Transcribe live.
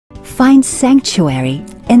Find sanctuary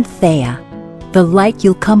in Thea, the light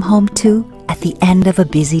you'll come home to at the end of a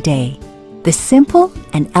busy day. The simple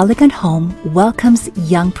and elegant home welcomes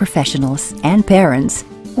young professionals and parents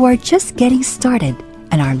who are just getting started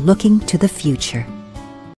and are looking to the future.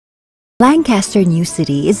 Lancaster New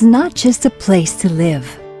City is not just a place to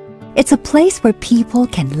live. It's a place where people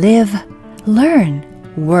can live, learn,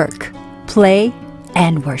 work, play,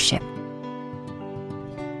 and worship.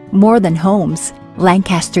 More than homes,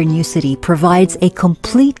 Lancaster New City provides a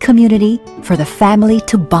complete community for the family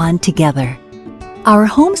to bond together. Our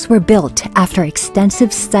homes were built after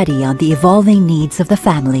extensive study on the evolving needs of the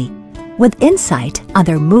family, with insight on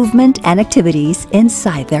their movement and activities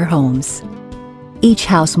inside their homes. Each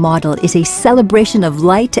house model is a celebration of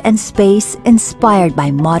light and space inspired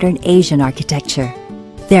by modern Asian architecture.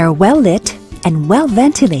 They are well lit and well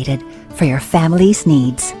ventilated for your family's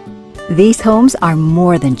needs. These homes are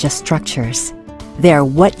more than just structures. They are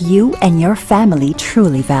what you and your family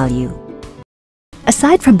truly value.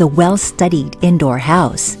 Aside from the well-studied indoor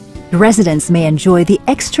house, residents may enjoy the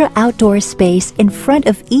extra outdoor space in front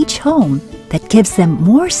of each home that gives them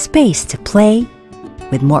more space to play,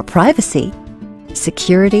 with more privacy,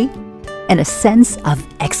 security, and a sense of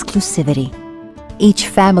exclusivity. Each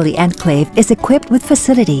family enclave is equipped with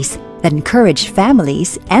facilities that encourage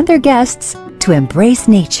families and their guests to embrace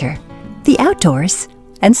nature, the outdoors,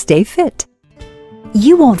 and stay fit.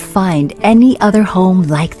 You won't find any other home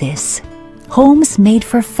like this. Homes made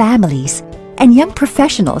for families and young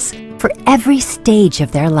professionals for every stage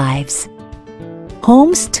of their lives.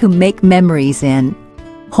 Homes to make memories in.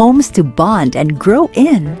 Homes to bond and grow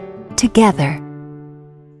in together.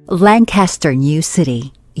 Lancaster New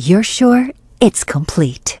City. You're sure it's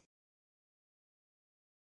complete.